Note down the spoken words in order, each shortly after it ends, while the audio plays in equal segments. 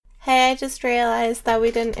Hey, I just realized that we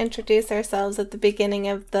didn't introduce ourselves at the beginning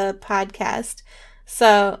of the podcast.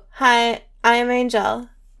 So, hi, I'm Angel,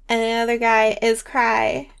 and the other guy is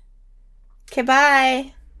Cry. Okay,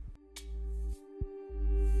 bye.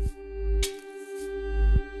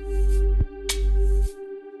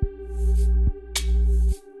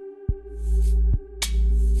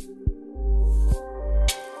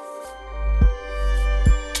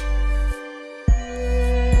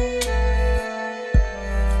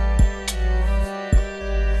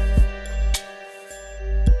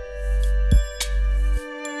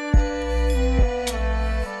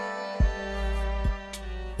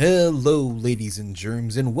 Hello, ladies and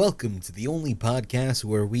germs, and welcome to the only podcast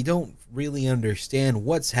where we don't really understand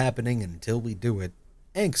what's happening until we do it.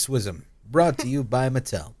 Anxwism, brought to you by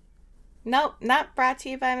Mattel. Nope, not brought to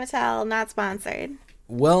you by Mattel, not sponsored.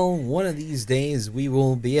 Well, one of these days we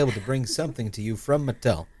will be able to bring something to you from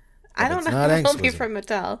Mattel. I don't know if it'll be from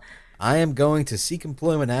Mattel. I am going to seek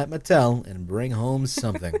employment at Mattel and bring home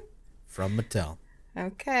something from Mattel.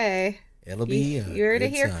 Okay. It'll be you heard it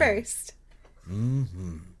here first.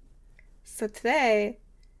 Mm-hmm. So today,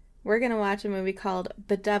 we're going to watch a movie called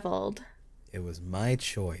Bedeviled. It was my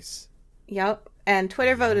choice. Yep, and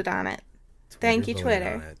Twitter voted on it. Thank you,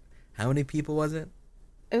 Twitter. How many people was it?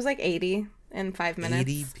 It was like 80 in 5 minutes.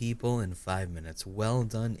 80 people in 5 minutes. Well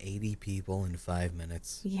done, 80 people in 5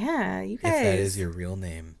 minutes. Yeah, you guys. If that is your real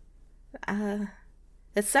name.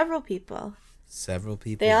 It's several people. Several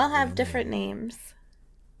people. They all have different names.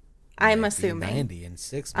 I'm assuming. 90 in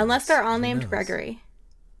 6 months. Unless they're all named Gregory.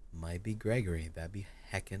 Might be Gregory. That'd be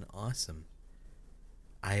heckin' awesome.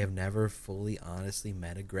 I have never fully, honestly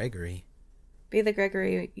met a Gregory. Be the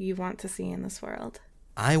Gregory you want to see in this world.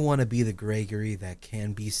 I want to be the Gregory that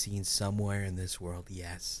can be seen somewhere in this world,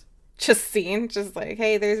 yes. Just seen? Just like,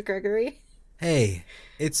 hey, there's Gregory. Hey,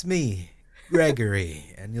 it's me,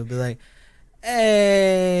 Gregory. And you'll be like,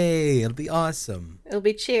 hey, it'll be awesome. It'll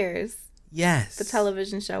be Cheers. Yes. The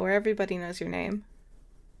television show where everybody knows your name.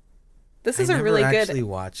 This is a I really good... never actually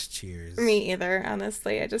watched Cheers. Me either,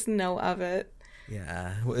 honestly. I just know of it.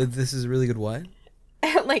 Yeah. This is a really good what?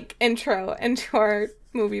 Like, intro into our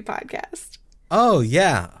movie podcast. Oh,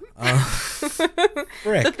 yeah.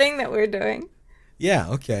 Frick. The thing that we're doing. Yeah,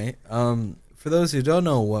 okay. For those who don't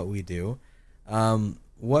know what we do,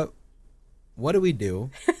 what do we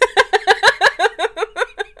do?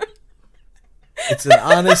 It's an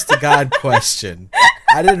honest-to-God question.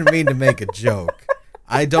 I didn't mean to make a joke.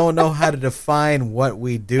 I don't know how to define what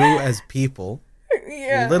we do as people.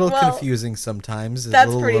 Yeah, a little confusing sometimes.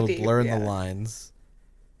 That's a pretty little deep, blur in yeah. the lines.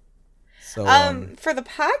 So, for the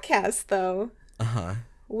podcast, though, uh-huh.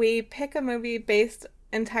 we pick a movie based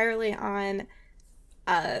entirely on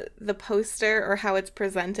the poster or how it's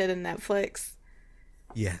presented in Netflix.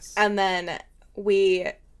 Yes. And then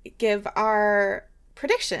we give our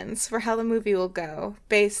predictions for how the movie will go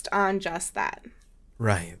based on just that.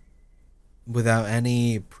 Right. Without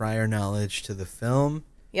any prior knowledge to the film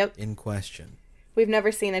in question. We've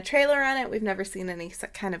never seen a trailer on it. We've never seen any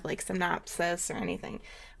kind of like synopsis or anything.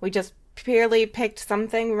 We just purely picked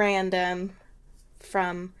something random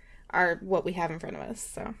from what we have in front of us.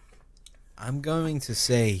 So I'm going to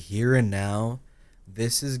say here and now,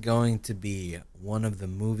 this is going to be one of the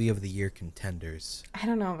movie of the year contenders. I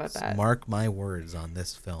don't know about that. Mark my words on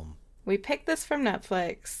this film. We picked this from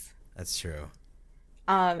Netflix. That's true.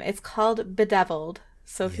 It's called Bedeviled.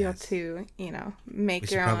 So if you have to, make your own. We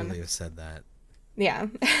should probably have said that. Yeah,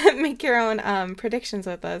 make your own predictions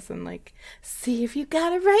with us and like see if you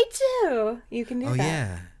got it right too. You can do that. Oh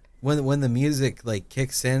yeah, when the music like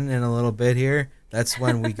kicks in a little bit here, that's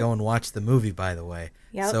when we go and watch the movie. By the way,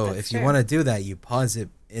 so if you want to do that, you pause it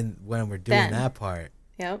in when we're doing that part.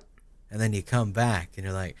 Yep. And then you come back and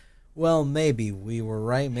you're like, well, maybe we were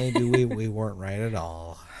right, maybe we weren't right at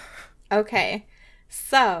all. Okay,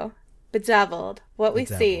 so. Bedeviled, what we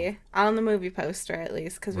see on the movie poster, at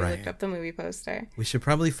least, because we looked up the movie poster. We should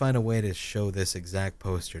probably find a way to show this exact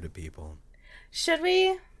poster to people. Should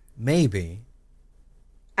we? Maybe.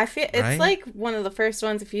 I feel it's like one of the first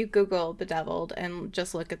ones if you Google Bedeviled and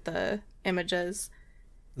just look at the images.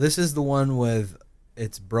 This is the one with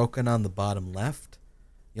it's broken on the bottom left.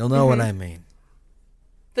 You'll know what I mean.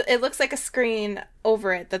 It looks like a screen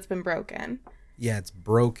over it that's been broken. Yeah, it's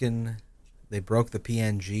broken. They broke the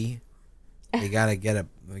PNG. We gotta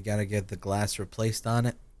get the glass replaced on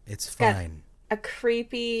it. It's fine. A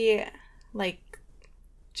creepy, like,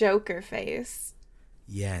 Joker face.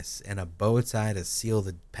 Yes, and a bow tie to seal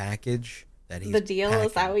the package that he's The deal? packing.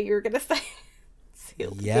 Is that what you were gonna say?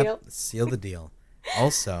 Seal the deal? Yep, seal the deal.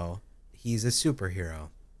 Also, he's a superhero.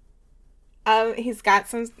 He's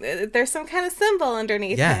got there's some kind of symbol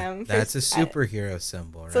underneath him. That's a superhero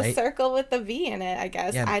symbol, right? It's a circle with a V in it, I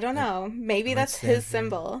guess. Yeah, I don't know. Maybe that's his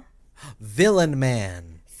symbol. Villain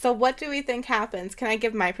Man. So what do we think happens? Can I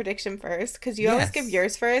give my prediction first? Because you always give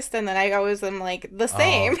yours first, and then I always am like, the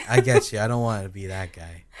same. Oh, I get you. I don't want to be that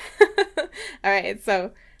guy. All right,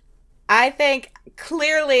 so I think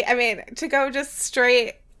clearly, I mean, to go just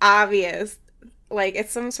straight obvious, like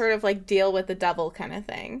it's some sort of like deal with the devil kind of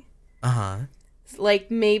thing. Uh-huh. Like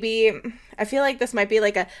maybe, I feel like this might be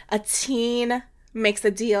like a teen makes a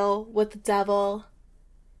deal with the devil.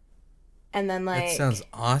 And then like... That sounds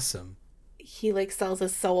awesome. He like sells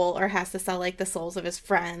his soul or has to sell like the souls of his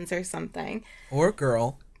friends or something. Or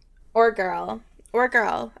girl. Or girl.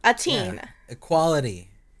 A teen. Yeah. Equality.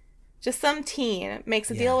 Just some teen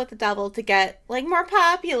makes a deal with the devil to get like more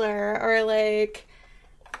popular or like,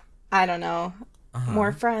 I don't know,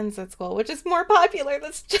 more friends at school, which is more popular.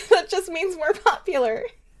 That just means more popular.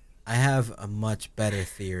 I have a much better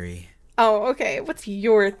theory. Oh, okay. What's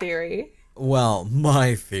your theory? Well,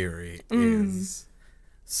 my theory is...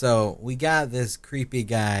 So, we got this creepy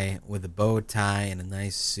guy with a bow tie and a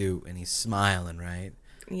nice suit, and he's smiling, right?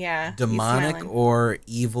 Yeah. Demonic or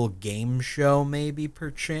evil game show, maybe,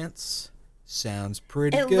 perchance? Sounds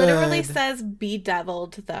pretty good. It literally says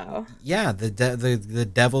Bedeviled, though. Yeah, the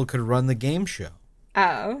devil could run the game show.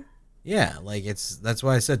 Oh. Yeah, like that's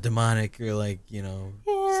why I said demonic or like, you know,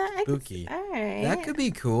 spooky. All right. That could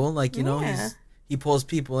be cool. Like, you know, he pulls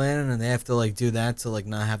people in and they have to like do that to like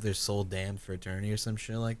not have their soul damned for eternity or some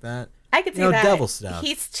shit like that. I could see that. Devil stuff.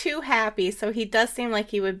 He's too happy, so he does seem like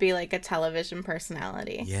he would be like a television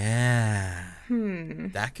personality. Yeah.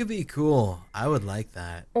 That could be cool. I would like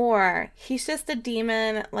that. Or he's just a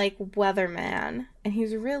demon like weatherman, and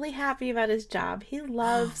he's really happy about his job. He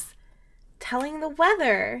loves telling the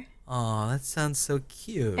weather. Oh, that sounds so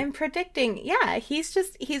cute. And predicting. Yeah, he's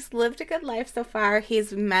lived a good life so far.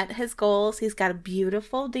 He's met his goals. He's got a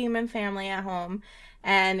beautiful demon family at home.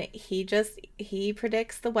 And he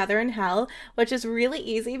predicts the weather in hell, which is really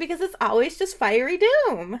easy because it's always just fiery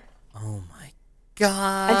doom. Oh my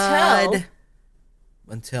God.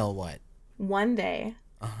 Until what? One day.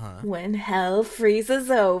 When hell freezes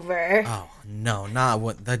over. Oh, no, not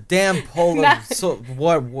what the damn polar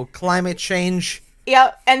what climate change?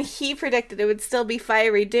 Yep, and he predicted it would still be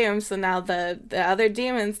fiery doom, so now the other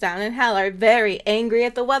demons down in hell are very angry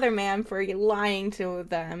at the weatherman for lying to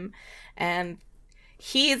them. And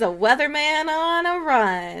he's a weatherman on a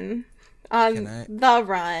run. The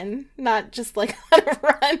run. Not just like on a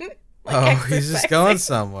run. Like he's just going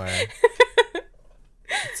somewhere.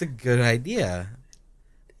 That's a good idea.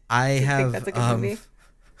 I have think that's a good movie?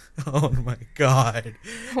 Oh my God.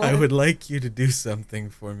 What? I would like you to do something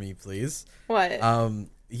for me, please. What?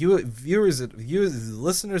 You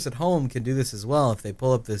listeners at home can do this as well if they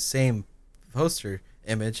pull up the same poster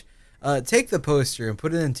image. Take the poster and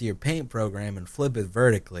put it into your paint program and flip it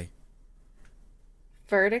vertically.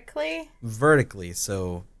 Vertically? Vertically,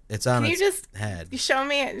 so it's on its head. Show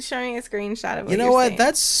me a screenshot of what you know what? Saying.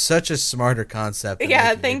 That's such a smarter concept.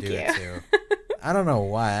 Than thank you. I don't know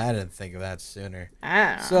why I didn't think of that sooner. I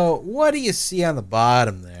don't know. So, what do you see on the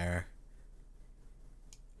bottom there?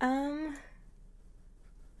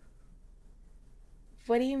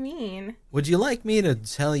 What do you mean? Would you like me to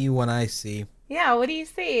tell you what I see? Yeah, what do you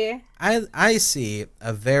see? I see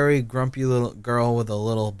a very grumpy little girl with a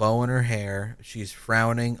little bow in her hair. She's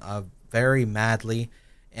frowning very madly.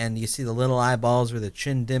 And you see the little eyeballs where the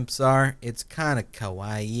chin dimps are. It's kind of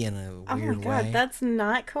kawaii in a weird way. Oh my God, that's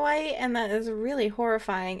not kawaii, and that is really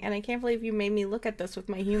horrifying. And I can't believe you made me look at this with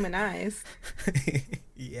my human eyes.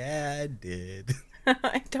 Yeah, I did.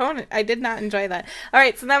 I did not enjoy that. All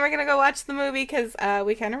right, so now we're going to go watch the movie because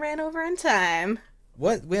we kind of ran over in time.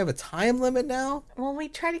 What? We have a time limit now? Well, we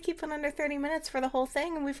try to keep it under 30 minutes for the whole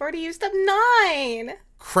thing, and we've already used up 9.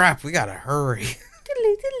 Crap, we got to hurry.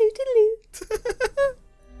 Diddly, diddly, diddly.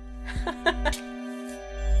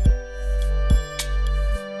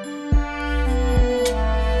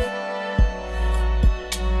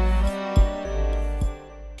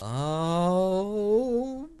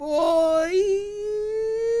 Oh boy,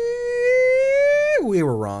 we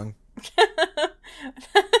were wrong. That's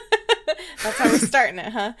how we're starting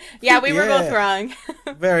it, huh? Yeah, we were both wrong.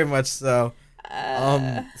 Very much so.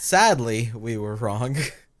 Sadly, we were wrong.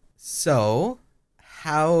 So,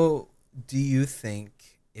 how do you think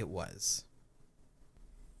it was?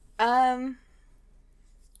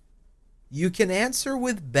 You can answer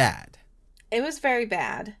with bad. It was very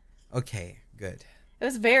bad. Okay, good. It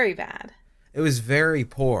was very bad. It was very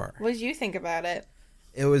poor. What did you think about it?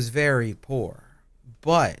 It was very poor.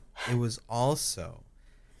 But it was also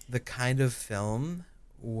the kind of film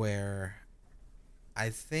where I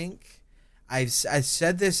think I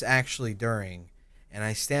said this actually during, and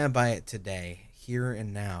I stand by it today, here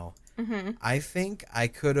and now. Mm-hmm. I think I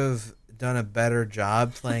could have done a better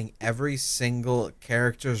job playing every single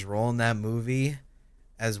character's role in that movie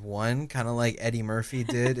as one, kind of like Eddie Murphy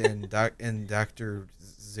did in Dr.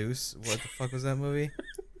 Zeus. What the fuck was that movie?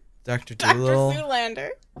 Dr. Dolittle.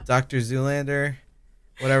 Dr. Zoolander.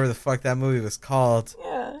 Whatever the fuck that movie was called.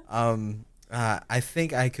 Yeah. I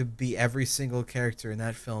think I could be every single character in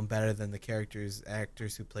that film better than the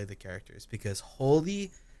actors who play the characters, because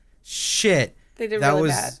holy shit, they did that really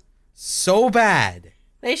was bad. So bad.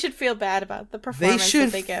 They should feel bad about the performance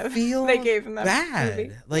that they gave in that bad.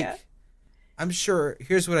 movie. Like, yeah. I'm sure.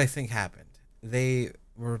 Here's what I think happened. They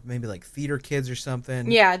were maybe like theater kids or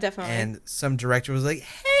something. Yeah, definitely. And some director was like,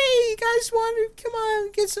 "Hey, you guys want to come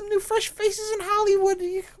on, get some new fresh faces in Hollywood?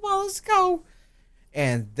 Come on, let's go."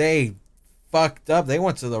 And they fucked up. They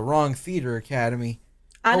went to the wrong theater academy.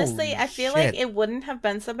 Honestly, Holy I feel shit. like it wouldn't have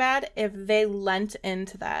been so bad if they lent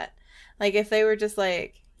into that. Like, if they were just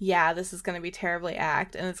like, yeah, this is going to be terribly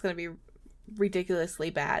act and it's going to be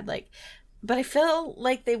ridiculously bad. Like, but I feel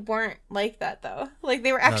like they weren't like that, though. Like,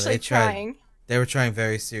 they were actually trying. They were trying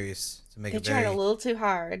very serious to make They tried a little too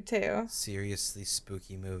hard, too. Seriously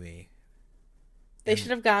spooky movie. They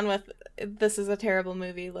should have gone with, this is a terrible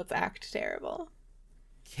movie, let's act terrible.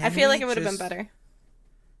 I feel like it would have been better.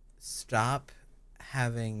 Stop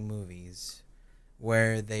having movies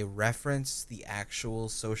where they reference the actual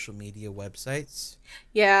social media websites.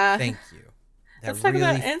 Yeah. Thank you. Let's talk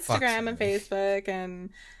about Instagram and Facebook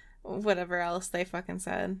and whatever else they fucking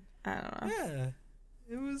said. I don't know. Yeah.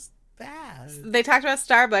 It was bad. They talked about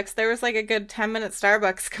Starbucks. There was like a good 10-minute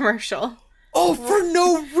Starbucks commercial. Oh, for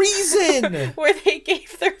no reason! Where they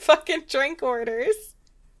gave their fucking drink orders.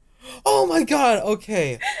 Oh my god,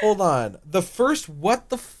 okay, hold on. The first what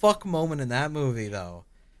the fuck moment in that movie, though.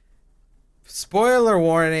 Spoiler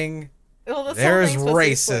warning. Well, there's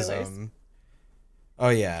racism. Oh,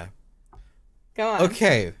 yeah. Go on.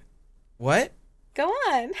 Okay. What? Go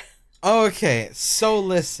on. Okay, so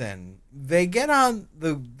listen. They get on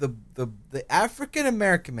the African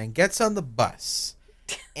American man gets on the bus.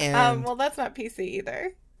 And well, that's not PC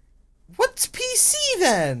either. What's PC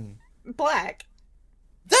then? Black.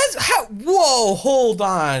 That's how. Whoa, hold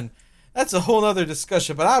on. That's a whole other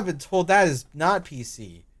discussion, but I've been told that is not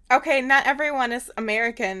PC. Okay, not everyone is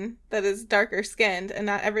American that is darker skinned, and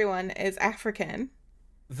not everyone is African.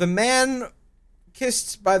 The man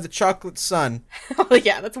kissed by the chocolate sun. Oh,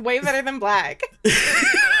 yeah, that's way better than black.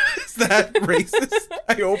 Is that racist?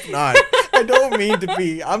 I hope not. I don't mean to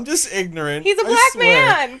be. I'm just ignorant. He's a black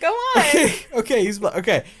man. Go on. Okay, he's black.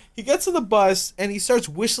 Okay, he gets on the bus and he starts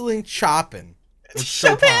whistling Chopin.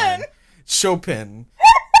 Chopin.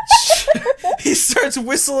 He starts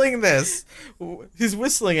whistling this. He's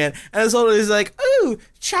whistling it, and he's like, "Ooh,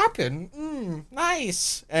 Chopin,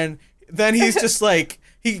 nice." And then he's just like,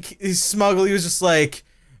 he's smugly. He was just like,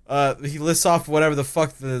 he lists off whatever the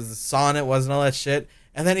fuck the sonnet was and all that shit,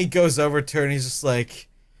 and then he goes over to her and he's just like,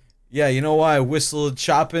 "Yeah, you know why I whistled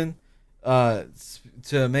Chopin?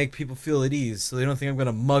 To make people feel at ease, so they don't think I'm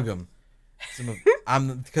gonna mug them.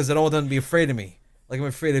 Because I don't want them to be afraid of me. Like I'm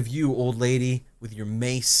afraid of you, old lady, with your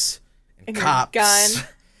mace and cops, your gun,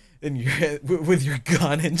 and with your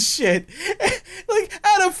gun and shit." Like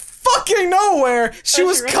out of fucking nowhere, she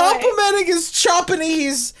was complimenting his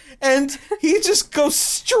Chopinese, and he just goes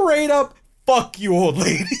straight up, "Fuck you, old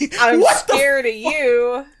lady. I'm scared of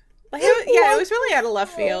you." Like, it was really out of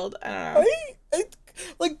left field. I don't know.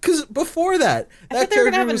 Like, because before that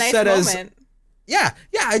character was said as. Yeah,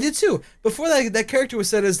 I did too. Before that character was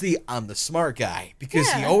said as I'm the smart guy,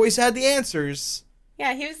 because he always had the answers.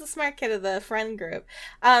 Yeah, he was the smart kid of the friend group.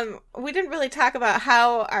 We didn't really talk about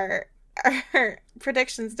how our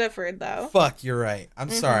predictions differed, though. Fuck, you're right. I'm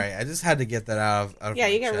sorry. I just had to get that out of yeah, my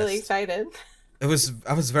you got chest. really excited. I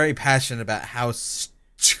was very passionate about how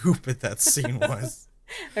stupid that scene was.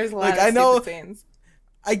 There's a lot of stupid scenes.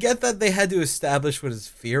 I get that they had to establish what his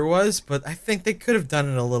fear was, but I think they could have done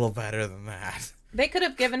it a little better than that. They could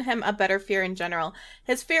have given him a better fear in general.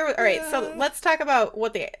 His fear was... Alright, so let's talk about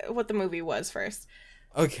what the movie was first.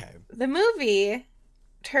 Okay. The movie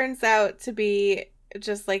turns out to be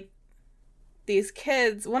just like these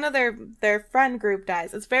kids. One of their friend group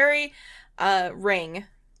dies. It's very Ring,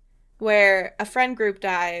 where a friend group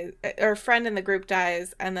dies, or a friend in the group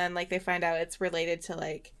dies, and then like they find out it's related to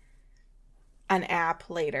like an app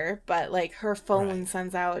later, but like her phone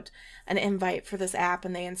sends out an invite for this app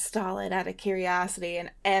and they install it out of curiosity,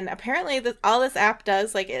 and apparently all this app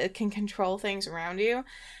does, like, it can control things around you,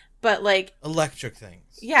 but like electric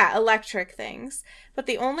things. Yeah, electric things. But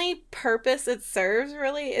the only purpose it serves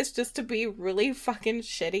really is just to be really fucking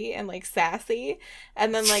shitty and like sassy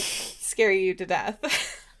and then like scare you to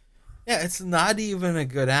death. Yeah, it's not even a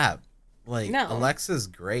good app. Like, No. Alexa's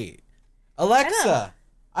great. Alexa,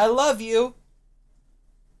 I love you.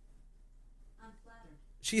 I'm flattered.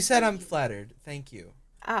 She said I'm flattered. Thank you.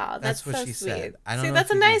 Oh, that's what so she sweet. said. I don't See, know that's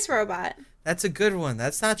if a you nice can- robot. That's a good one.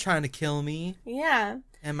 That's not trying to kill me Yeah.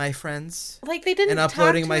 and my friends. Like they didn't And talk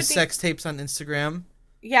uploading to my a sex tapes on Instagram.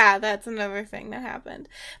 Yeah, that's another thing that happened.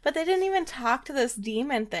 But they didn't even talk to this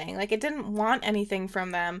demon thing. Like, it didn't want anything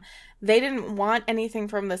from them. They didn't want anything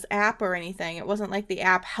from this app or anything. It wasn't like the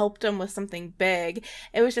app helped them with something big.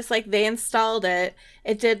 It was just like they installed it.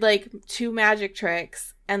 It did like 2 magic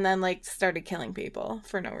tricks and then like started killing people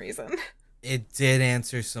for no reason. It did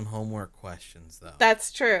answer some homework questions, though.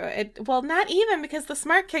 That's true. Well, not even, because the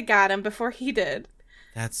smart kid got him before he did.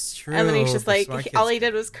 That's true. And then he's just The like, smart all kid's he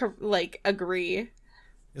did good. was like agree.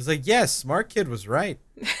 It's like, yes, smart kid was right.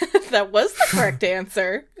 That was the correct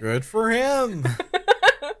answer. Good for him.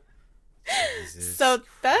 Jesus So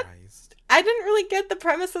that Christ. I didn't really get the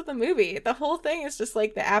premise of the movie. The whole thing is just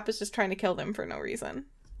like the app is just trying to kill them for no reason.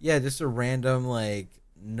 Yeah, just a random, like,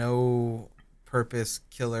 no purpose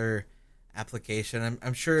killer application.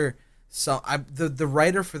 I'm sure the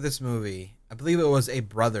writer for this movie, I believe it was a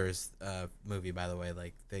Brothers movie, by the way.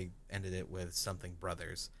 Like, they ended it with something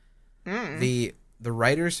Brothers. The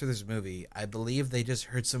writers for this movie, I believe they just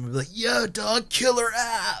heard someone be like, "Yeah, dog, killer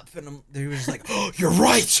app," and they were just like, "Oh, you're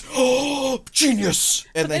right, oh, genius!"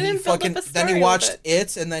 And But they then didn't build up a then he story watched with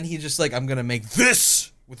it, and then he just like, "I'm gonna make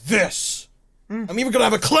this with this. I'm even gonna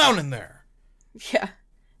have a clown in there." Yeah.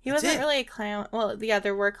 He That's wasn't it. really a clown. Well, yeah,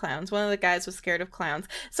 there were clowns. One of the guys was scared of clowns.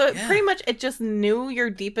 So it Yeah. pretty much, it just knew your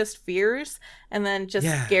deepest fears and then just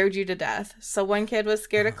Yeah. scared you to death. So one kid was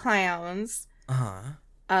scared of clowns.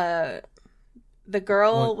 The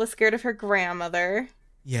girl was scared of her grandmother,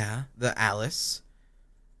 Yeah, the Alice.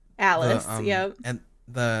 Alice. The, Yep. And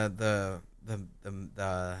the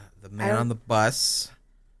man on the bus.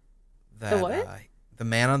 That, The what? The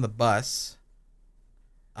man on the bus.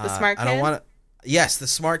 The smart I don't kid? want to. Yes, the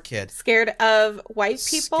smart kid. Scared of white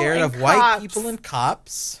people. Scared and of white cops. people and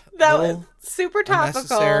cops. That Little was super topical.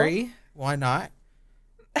 unnecessary. Why not?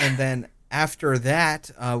 And then after that,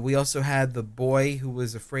 we also had the boy who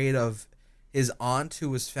was afraid of his aunt who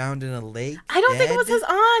was found in a lake. I don't think it was dead. his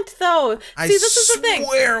aunt, though. I See, this is the thing.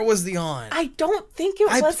 swear it was the aunt. I don't think it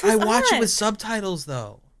was his I watch aunt. it with subtitles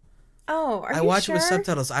though. Oh, are you I watch sure? it with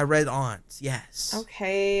subtitles. I read aunt. Yes.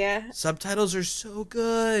 Okay. Subtitles are so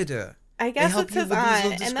good. I They guess help it's you his with these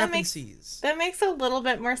little aunt, and discrepancies. that makes a little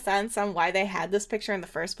bit more sense on why they had this picture in the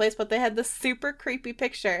first place. But they had this super creepy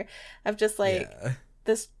picture of just like Yeah.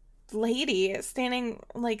 this lady standing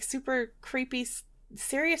like super creepy,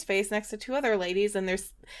 serious face next to 2 other ladies, and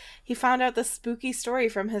he found out this spooky story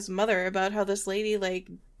from his mother about how this lady like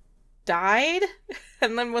died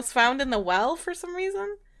and then was found in the well for some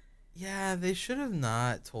reason. Yeah, they should have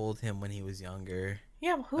not told him when he was younger.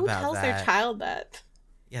 Yeah, who About tells their that. child that?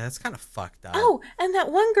 Yeah, that's kind of fucked up. Oh, and that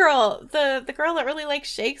one girl, the girl that really likes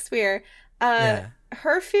Shakespeare, Yeah.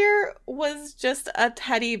 her fear was just a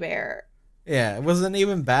teddy bear. Yeah, it wasn't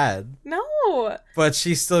even bad. No, But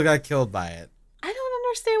she still got killed by it. I don't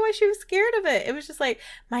understand why she was scared of it. It was just like,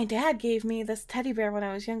 my dad gave me this teddy bear when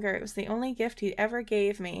I was younger. It was the only gift he ever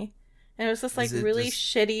gave me. And it was this like Is it really just-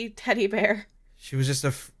 shitty teddy bear. She was just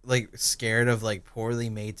scared of like poorly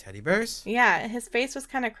made teddy bears. Yeah, his face was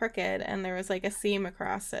kind of crooked and there was like a seam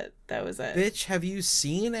across it. That was it. Bitch, have you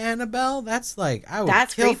seen Annabelle? That's like I would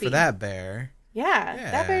That's kill creepy. for that bear. Yeah, Yeah,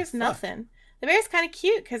 that bear's fuck. nothing. The bear's kind of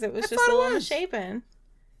cute because it was I just thought a it little was. misshapen.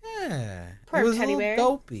 Yeah, Poor it was teddy a little bear.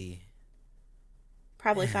 dopey.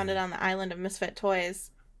 Probably found it on the island of Misfit Toys.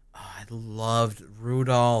 Oh, I loved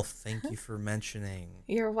Rudolph. Thank you for mentioning.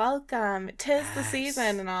 You're welcome. 'Tis the Yes.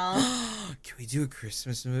 season and all. Can we do a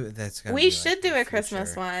Christmas movie? That's gonna We be, like, should the do a Christmas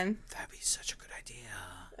future. one. That'd be such a good idea.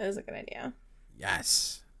 It was a good idea.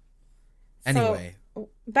 Yes. So, Anyway,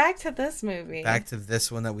 back to this movie. back to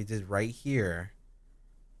this one that we did right here.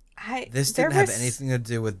 This there didn't have was- anything to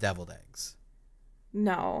do with deviled eggs.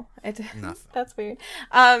 No, it Nothing. That's weird.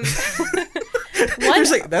 There's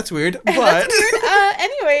like that's weird, but That's weird.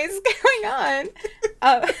 Anyways, going on.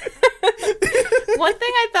 One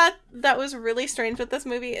thing I thought that was really strange with this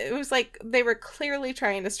movie, it was like they were clearly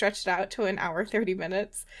trying to stretch it out to an hour 30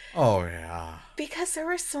 minutes oh yeah. because there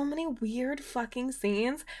were so many weird fucking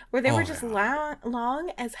scenes where they were just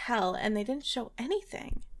long as hell and they didn't show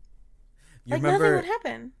anything. You Like nothing remember would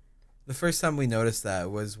happen. the first time we noticed that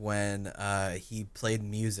was when he played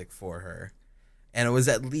music for her. And it was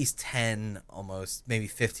at least 10, almost, maybe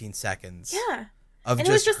 15 seconds. Yeah. Of and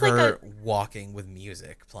just, it was just her like walking with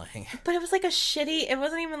music playing. But it was like a shitty, it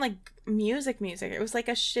wasn't even like music. It was like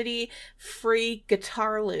a shitty free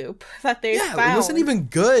guitar loop that they found. It wasn't even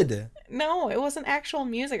good. No, it wasn't actual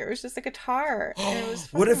music. It was just a guitar. And it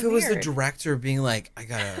was what if it was weird. the director being like, I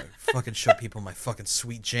gotta fucking show people my fucking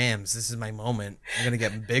sweet jams. This is my moment. I'm gonna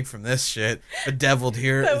get big from this shit. Bedeviled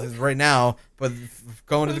here right now, but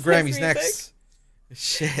going to the Grammys next.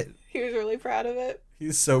 Shit. He was really proud of it.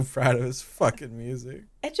 He's so proud of his fucking music.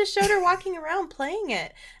 It just showed her walking around playing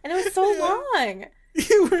it. And it was so long.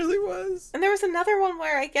 It really was. And there was another one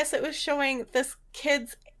where I guess it was showing this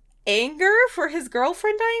kid's anger for his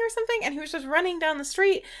girlfriend dying or something. And he was just running down the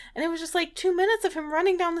street. And it was just like 2 minutes of him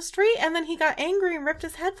running down the street. And then he got angry and ripped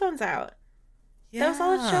his headphones out. Yeah. That was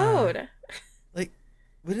all it showed. Like,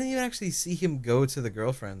 we didn't even actually see him go to the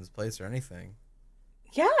girlfriend's place or anything.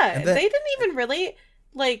 Yeah. They didn't even really,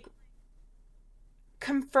 like,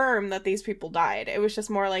 confirm that these people died. It was just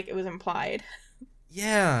more like it was implied.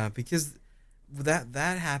 Yeah, because that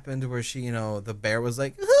happened where she, the bear was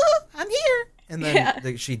like, oh, I'm here, and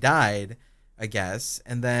then she died, I guess.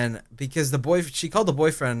 And then because she called the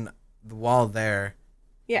boyfriend while there,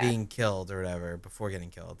 being killed or whatever before getting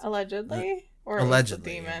killed, allegedly, or allegedly,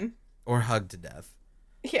 the demon, or hugged to death.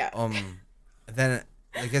 Yeah. Then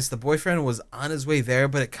I guess the boyfriend was on his way there,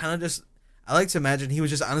 but it kind of just. I like to imagine he was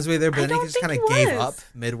just on his way there, but then he just kind of gave up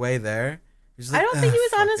midway there. Like, I don't think he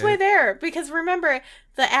was on his way there, because remember,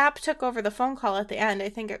 the app took over the phone call at the end. I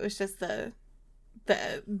think it was just the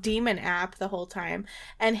demon app the whole time.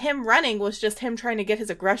 And him running was just him trying to get his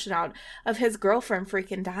aggression out of his girlfriend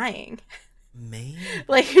freaking dying. Man.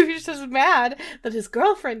 Like, he was just mad that his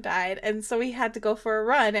girlfriend died, and so he had to go for a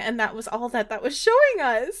run, and that was all that was showing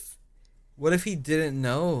us. What if he didn't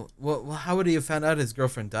know? Well, how would he have found out his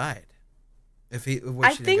girlfriend died? I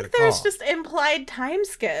think there's just implied time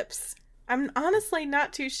skips. I'm honestly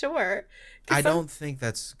not too sure. I don't think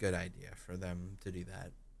that's a good idea for them to do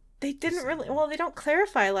that. They didn't really... Well, they don't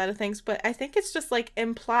clarify a lot of things, but I think it's just, like,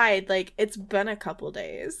 implied, like, it's been a couple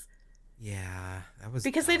days. Yeah, that was...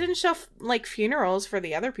 Because they didn't show, like, funerals for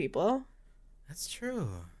the other people. That's true.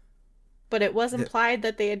 But it was implied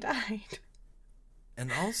that they had died.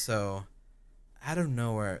 And also, out of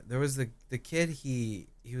nowhere, there was the kid, he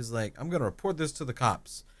was like, I'm going to report this to the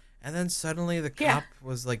cops. And then suddenly the cop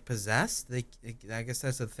was, like, possessed. I guess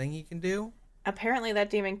that's a thing he can do. Apparently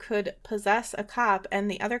that demon could possess a cop, and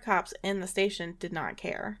the other cops in the station did not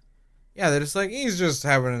care. Yeah, they're just like, he's just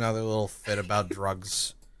having another little fit about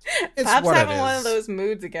drugs. It's Pop's what having it is. one of those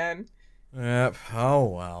moods again. Yep. Oh,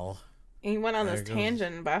 well. He went on this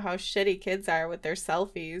tangent about how shitty kids are with their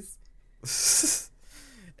selfies.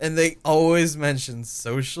 And they always mention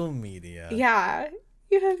social media. Yeah.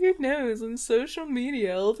 You have your nose on social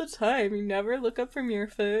media all the time. You never look up from your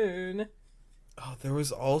phone. Oh, there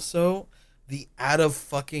was also the out of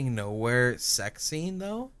fucking nowhere sex scene,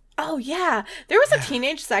 though. Oh, yeah. There was a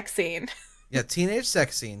teenage sex scene. Yeah, teenage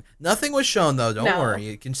sex scene. Nothing was shown, though. Don't worry.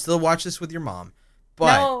 You can still watch this with your mom.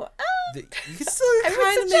 But you can still I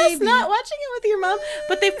would suggest not watching it with your mom,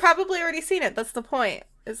 but they've probably already seen it. That's the point,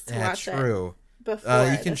 is to watch it. True. Before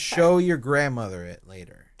you can show your grandmother it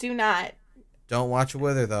later. Do not. Don't watch it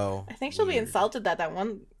with her, though. I think she'll be insulted that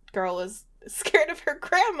one girl was scared of her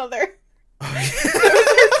grandmother. Oh, That was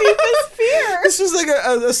her deepest fear. This was like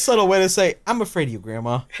a subtle way to say, I'm afraid of you,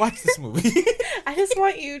 Grandma. Watch this movie. I just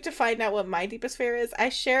want you to find out what my deepest fear is. I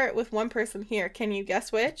share it with one person here. Can you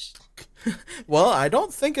guess which? Well, I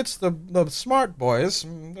don't think it's the smart boys.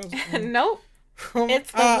 Nope.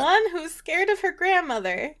 It's the one who's scared of her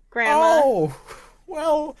grandmother. Grandma. Oh,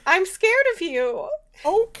 well. I'm scared of you.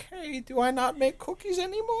 Okay, do I not make cookies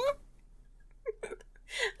anymore?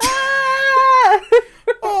 Ah!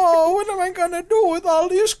 Oh, what am I gonna do with all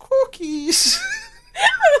these cookies?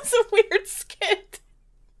 That was a weird skit.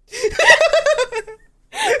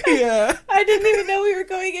 Yeah. I didn't even know we were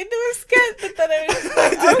going into a skit, but then I was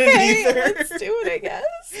like, okay, let's do it, I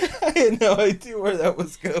guess. I had no idea where that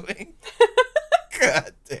was going.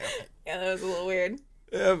 God damn it. Yeah, that was a little weird.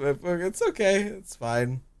 Yeah, but it's okay. It's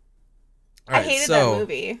fine. I hated that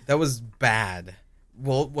movie. That was bad.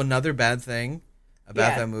 Well, another bad thing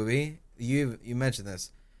about that movie, you mentioned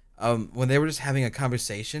this, when they were just having a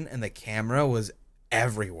conversation and the camera was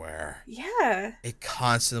everywhere. Yeah. It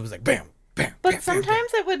constantly was like, bam, bam, but bam,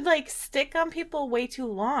 sometimes bam. It would, like, stick on people way too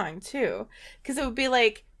long, too. Because it would be,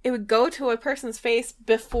 like, it would go to a person's face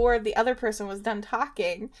before the other person was done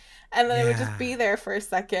talking. And then it would just be there for a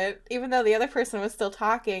second, even though the other person was still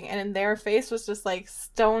talking. And their face was just, like,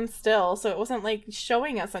 stone still. So it wasn't, like,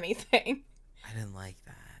 showing us anything. I didn't like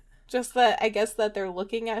that. Just that, I guess that they're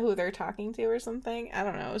looking at who they're talking to or something. I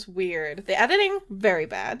don't know. It was weird. The editing, very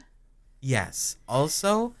bad. Yes.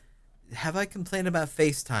 Also, have I complained about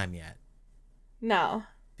FaceTime yet? No.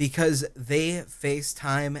 Because they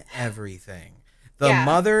FaceTime everything. The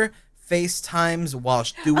mother FaceTimes while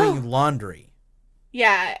doing laundry.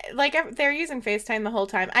 Yeah, like, they're using FaceTime the whole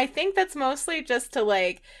time. I think that's mostly just to,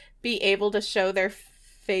 like, be able to show their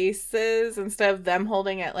faces instead of them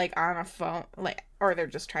holding it, like, on a phone. Like, or they're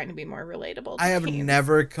just trying to be more relatable to I have teens.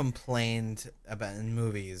 never complained about in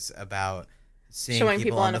movies about seeing Showing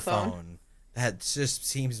people on the phone. That just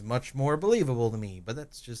seems much more believable to me, but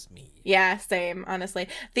that's just me. Yeah, same, honestly.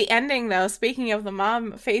 The ending, though, speaking of the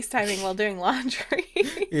mom FaceTiming while doing laundry.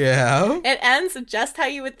 Yeah. It ends just how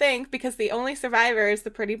you would think, because the only survivor is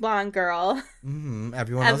the pretty blonde girl. Mm-hmm.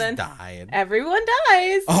 Everyone else died. Everyone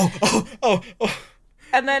dies. Oh.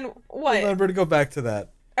 And then what? Remember to go back to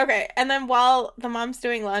that. Okay, and then while the mom's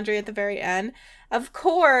doing laundry at the very end, of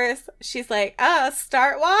course, she's like,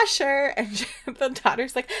 start washer. And the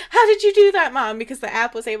daughter's like, how did you do that, Mom? Because the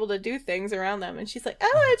app was able to do things around them. And she's like,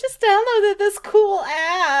 I just downloaded this cool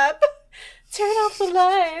app. Turn off the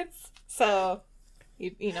lights. So,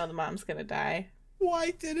 you know the mom's gonna die.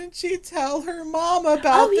 Why didn't she tell her mom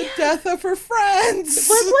about the death of her friends?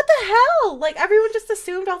 What the hell? Like, everyone just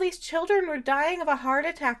assumed all these children were dying of a heart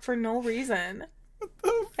attack for no reason.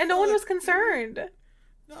 And no one was concerned.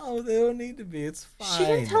 No, they don't need to be. It's fine. She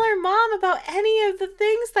didn't tell her mom about any of the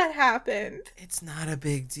things that happened. It's not a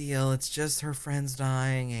big deal. It's just her friends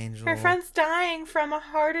dying, Angel. Her friends dying from a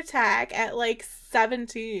heart attack at, like,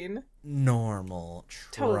 17. Normal.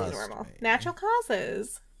 Totally normal. Me. Natural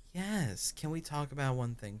causes. Yes. Can we talk about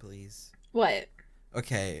one thing, please? What?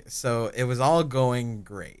 Okay, so it was all going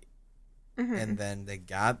great. Mm-hmm. And then they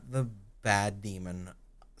got the bad demon.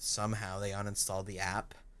 Somehow they uninstalled the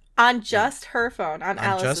app. On just her phone. On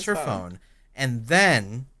Alice's just her phone. And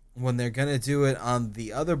then, when they're going to do it on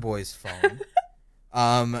the other boy's phone,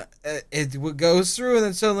 it goes through and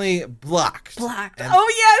then suddenly blocked. And,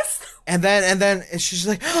 oh, yes! And then she's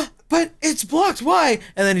like, oh, but it's blocked. Why?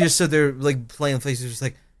 And then he just stood there, like, playing faces, just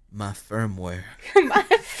like, my firmware. My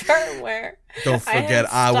firmware. Don't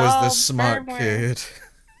forget, I was the smart kid.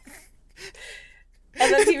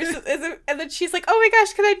 And then and then she's like, "Oh my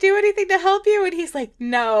gosh, can I do anything to help you?" And he's like,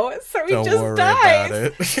 "No." So he just dies.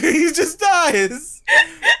 About it. He just dies.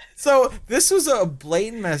 So this was a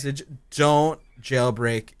blatant message: don't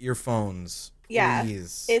jailbreak your phones. Yeah,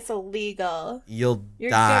 please. It's illegal. You're die. You're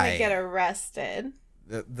gonna get arrested.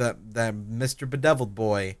 The Mr. Bedeviled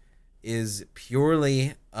boy is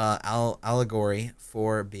purely allegory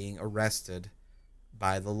for being arrested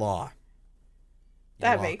by the law.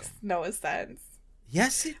 That makes no sense.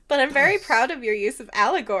 Yes, but I'm very proud of your use of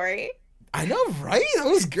allegory. I know, right? That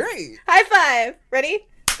was great. High five. Ready?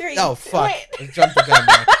 3. Oh, fuck. Wait. I jumped the gun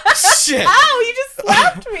now. Shit. Ow, you just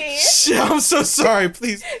slapped me. Shit, I'm so sorry.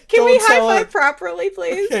 Please. Can we high five properly,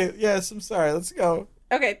 please? Okay, yes, I'm sorry. Let's go.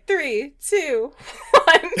 Okay, 3, 2,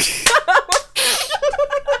 1.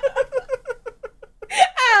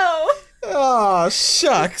 Ow. Oh,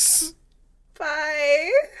 shucks.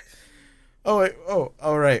 Bye. Oh, wait. Oh,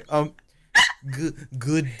 all right.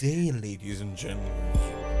 Good day, ladies and gentlemen.